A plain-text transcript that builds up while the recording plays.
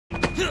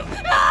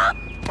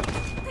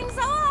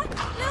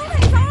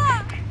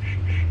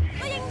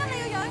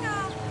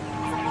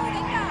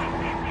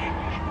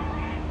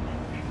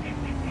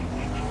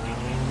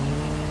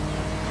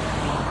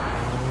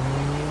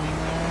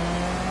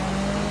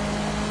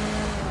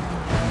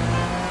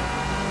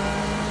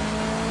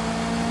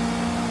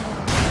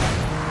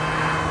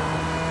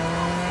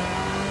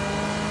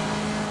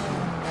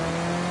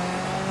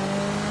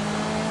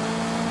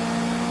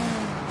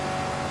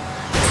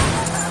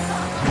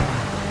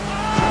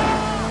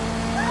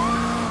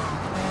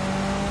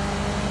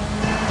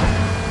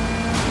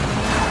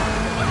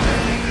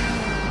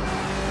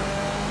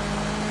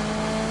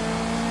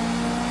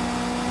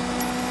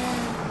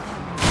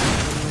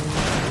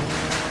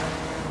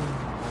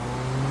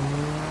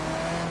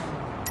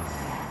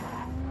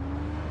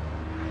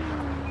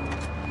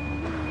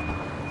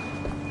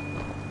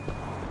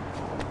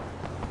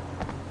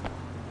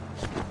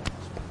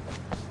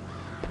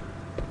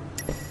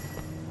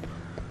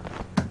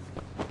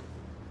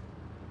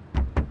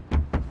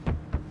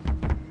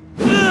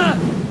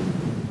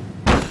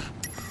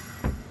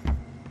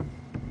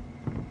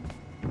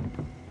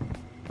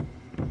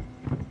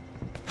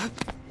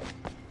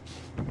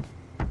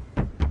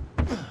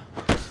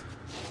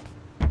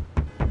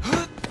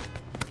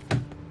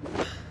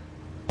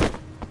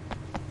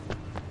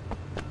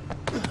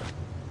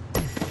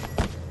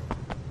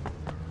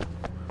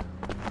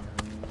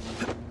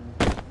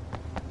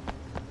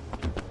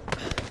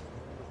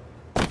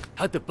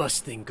How'd the bus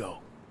thing go?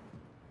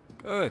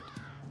 Good.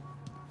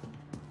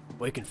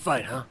 We can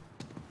fight, huh?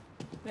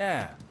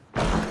 Yeah.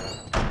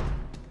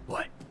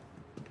 What?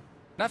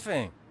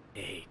 Nothing.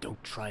 Hey,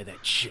 don't try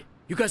that shit.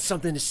 You got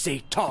something to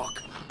say, talk.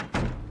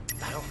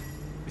 大佬，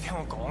你聽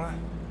我講啊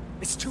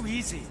It's too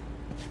easy.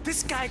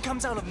 This guy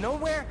comes out of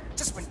nowhere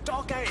just when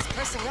Dog Guy is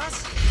pressing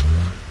us.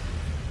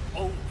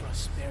 Old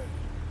prosperity.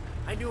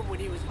 I knew him when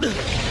he was...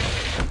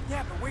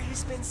 Yeah, but where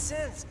he's been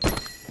since.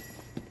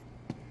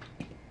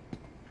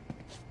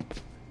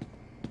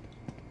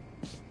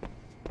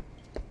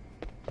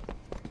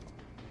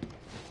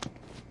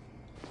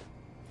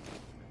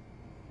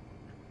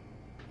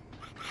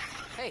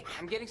 Hey,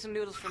 I'm getting some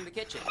noodles from the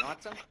kitchen. You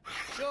want some?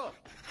 Sure.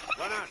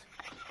 Why not?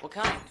 What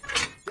kind?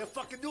 They're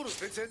fucking noodles,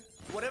 Vincent.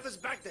 Whatever's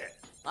back there.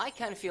 I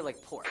kind of feel like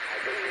pork.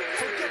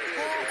 So get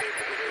pork.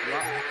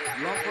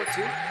 You want pork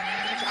too?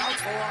 Out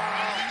for a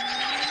while.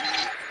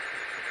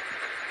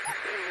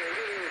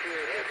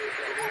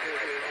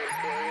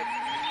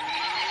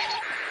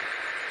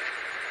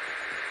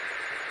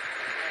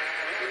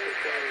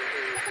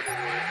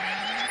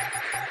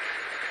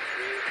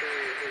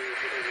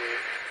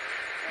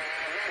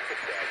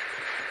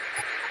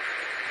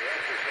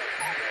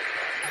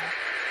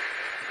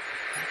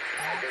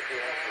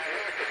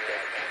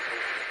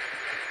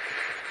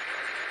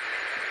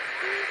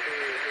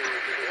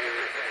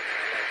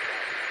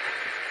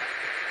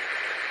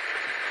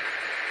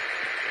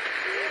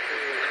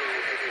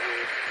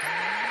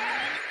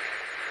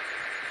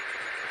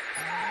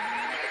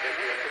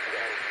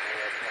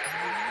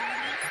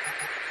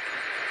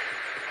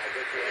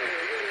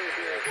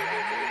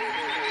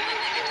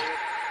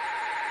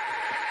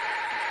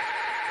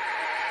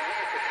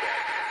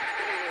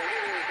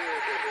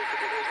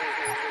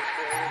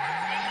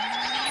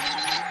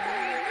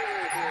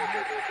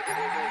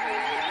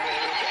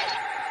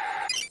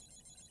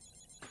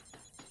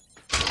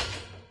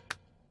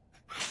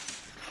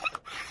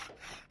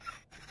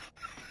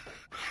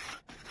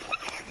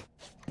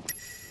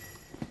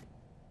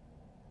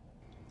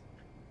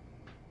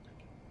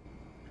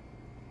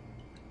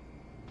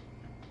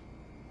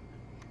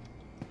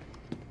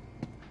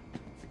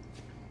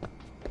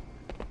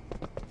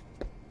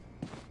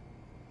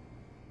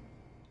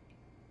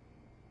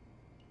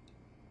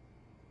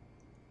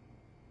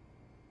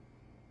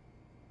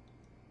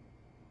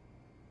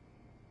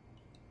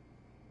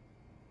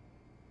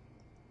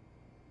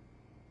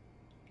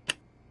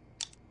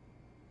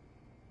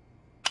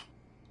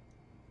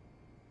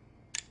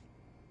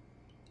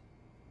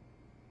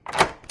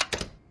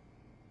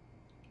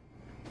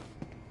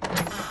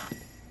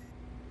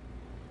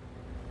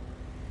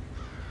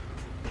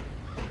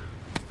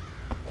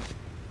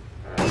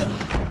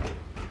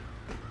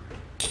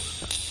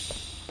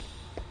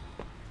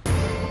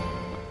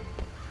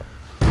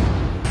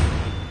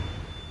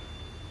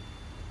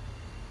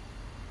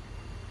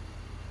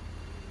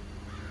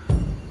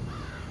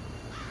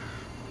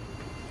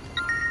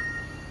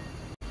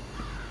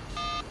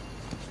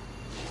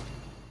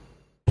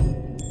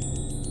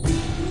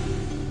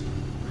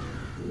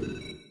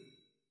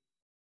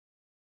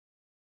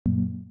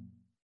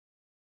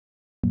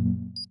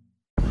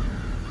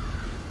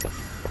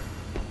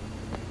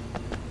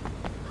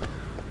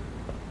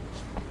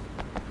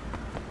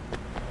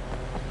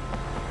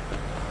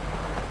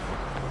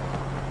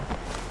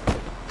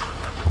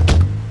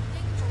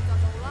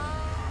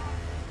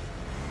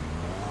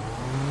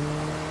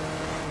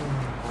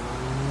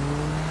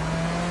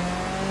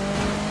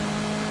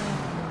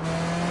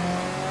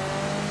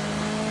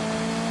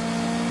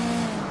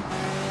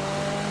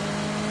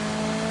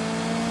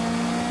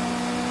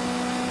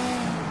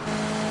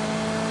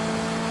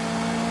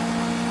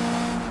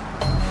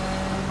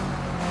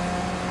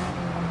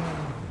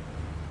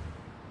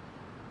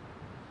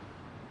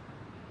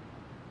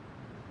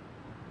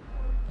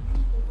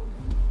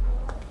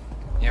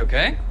 You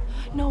okay?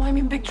 No, I'm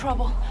in big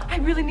trouble. I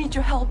really need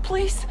your help,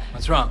 please.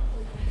 What's wrong?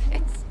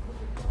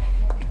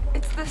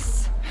 It's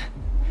this.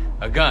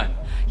 A gun?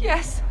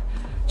 Yes.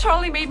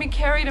 Charlie made me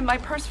carry it in my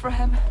purse for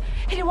him.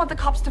 He didn't want the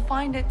cops to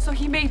find it, so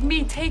he made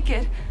me take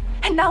it.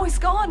 And now he's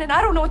gone, and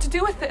I don't know what to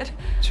do with it.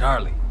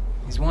 Charlie.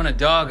 He's one of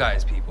Dog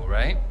Eye's people,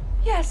 right?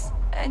 Yes,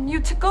 and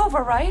you took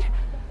over, right?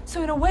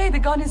 So in a way, the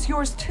gun is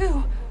yours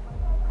too.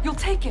 You'll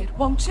take it,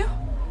 won't you?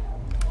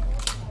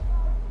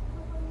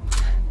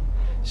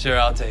 Sure,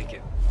 I'll take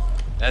it.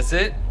 That's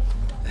it?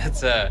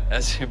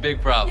 That's your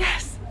big problem.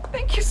 Yes.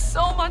 Thank you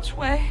so much,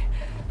 Wei.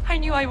 I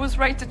knew I was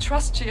right to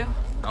trust you.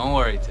 Don't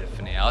worry,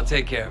 Tiffany. I'll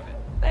take care of it.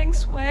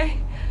 Thanks, Wei.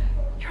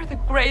 You're the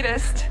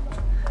greatest.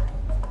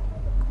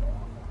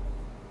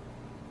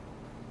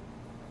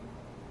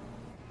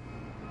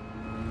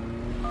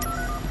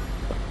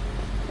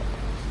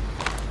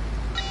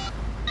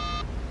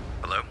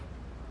 Hello?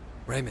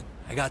 Raymond,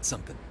 I got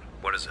something.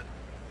 What is it?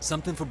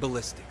 Something for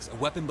ballistics. A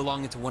weapon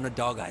belonging to one of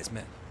Dog Eye's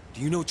men.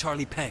 Do you know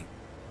Charlie Peng?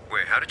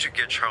 Wait, how did you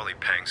get Charlie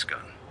Peng's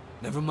gun?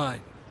 Never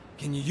mind.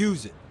 Can you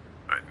use it?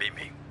 Alright, meet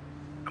me.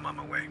 I'm on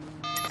my way.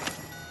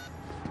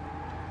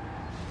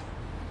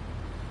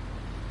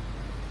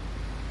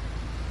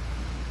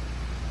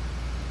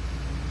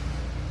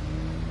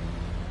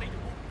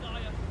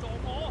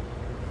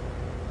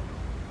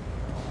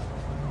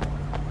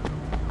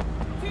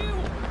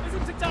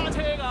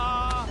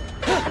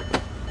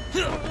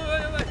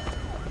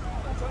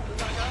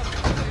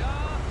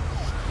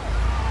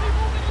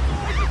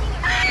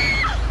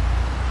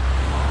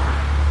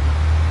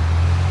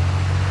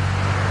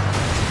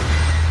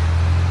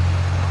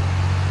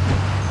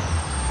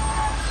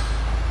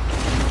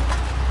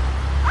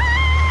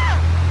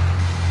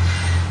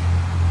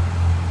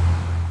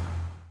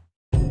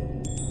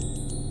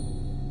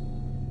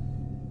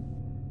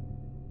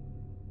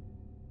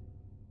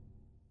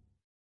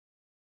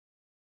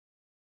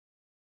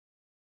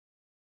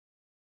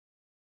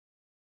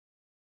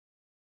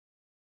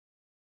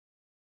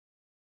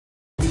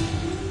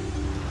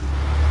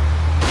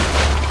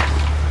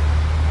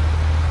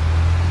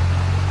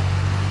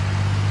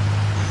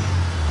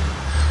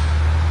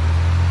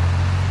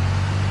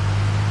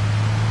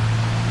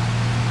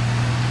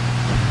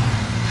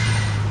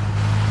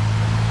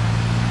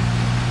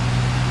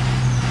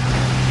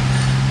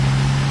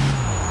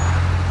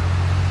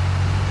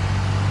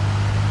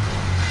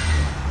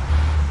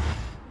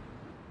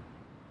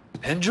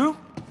 Andrew?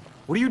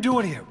 What are you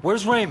doing here?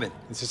 Where's Raymond?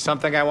 This is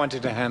something I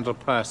wanted to handle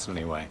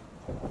personally, Wei.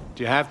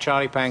 Do you have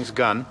Charlie Pang's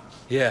gun?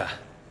 Yeah.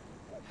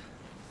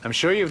 I'm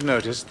sure you've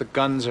noticed that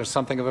guns are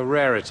something of a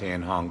rarity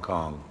in Hong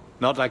Kong.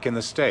 Not like in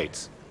the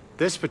States.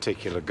 This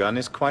particular gun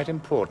is quite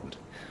important.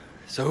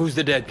 So who's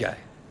the dead guy?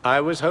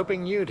 I was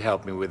hoping you'd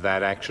help me with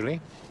that,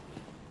 actually.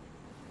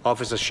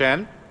 Officer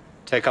Shen,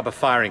 take up a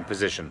firing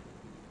position.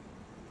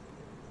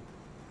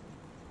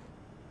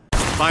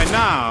 By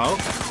now,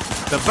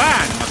 the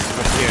van must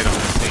have appeared on the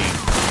scene.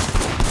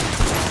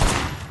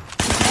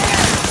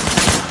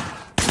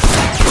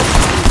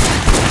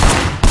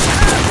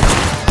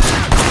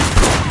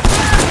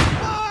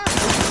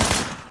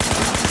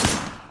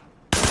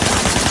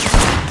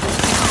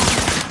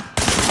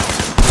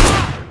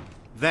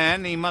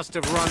 Then he must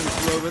have run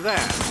to over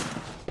there.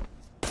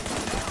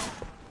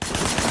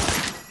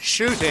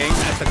 Shooting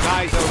at the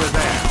guys over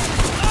there.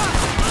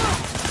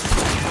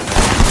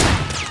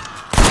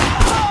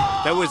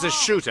 There was a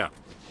shooter,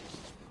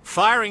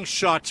 firing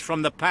shots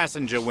from the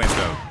passenger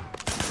window.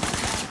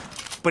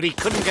 But he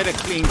couldn't get a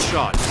clean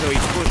shot, so he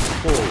pushed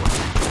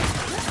forward.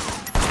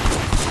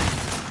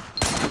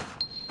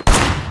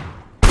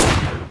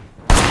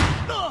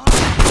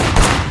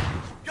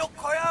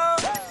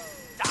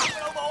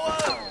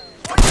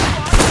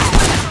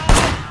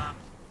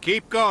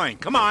 Keep going,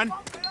 come on.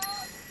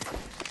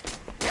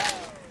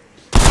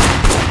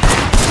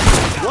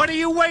 What are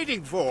you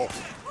waiting for?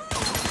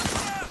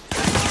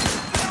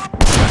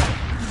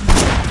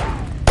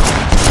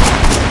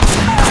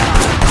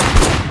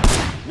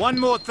 One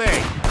more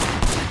thing.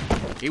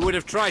 He would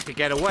have tried to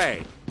get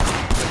away,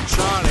 but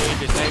Charlie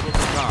disabled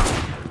the car.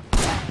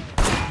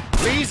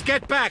 Please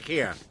get back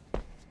here.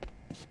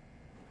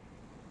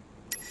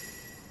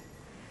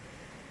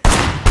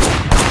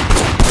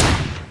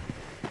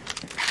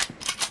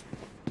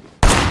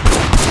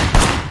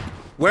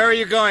 Where are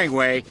you going,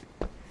 Wei?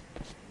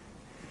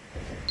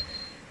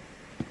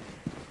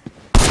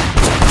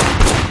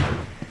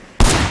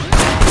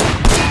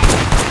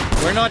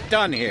 We're not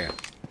done here.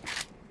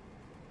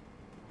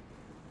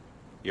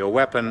 Your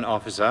weapon,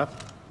 officer.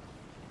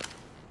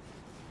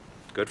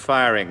 Good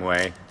firing,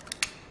 Wei.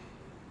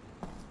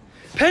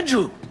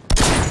 Andrew!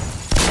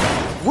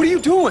 What are you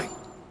doing?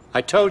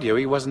 I told you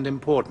he wasn't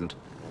important.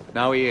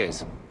 Now he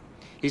is.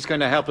 He's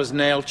going to help us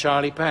nail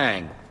Charlie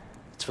Pang.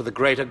 It's for the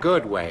greater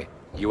good, Wei.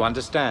 You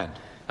understand?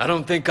 I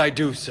don't think I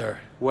do, sir.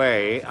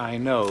 Wei, I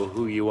know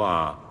who you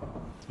are.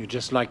 You're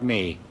just like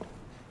me.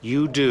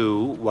 You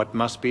do what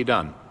must be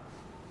done.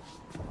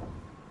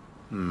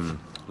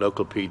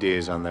 Local PD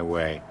is on their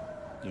way.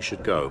 You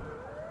should go.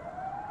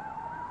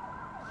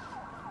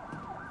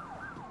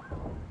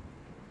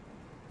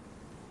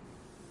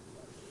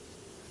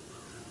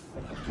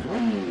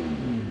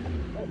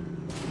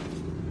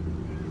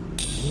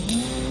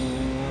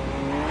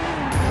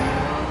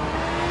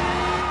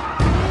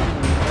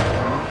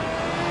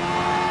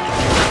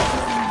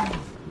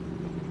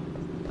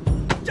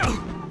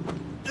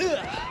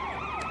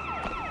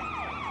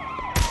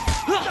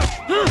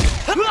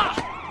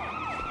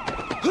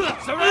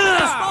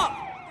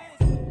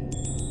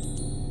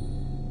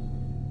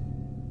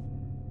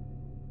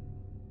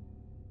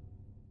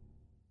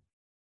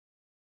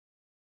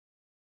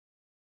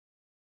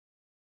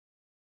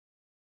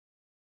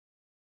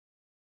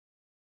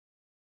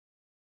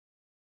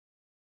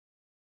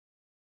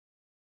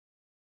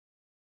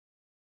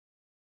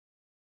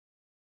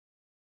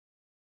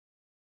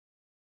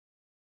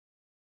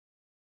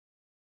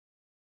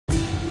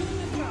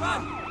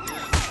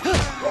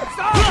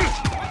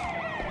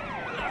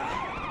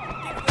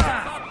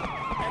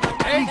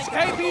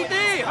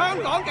 HKPD 香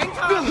港警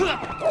察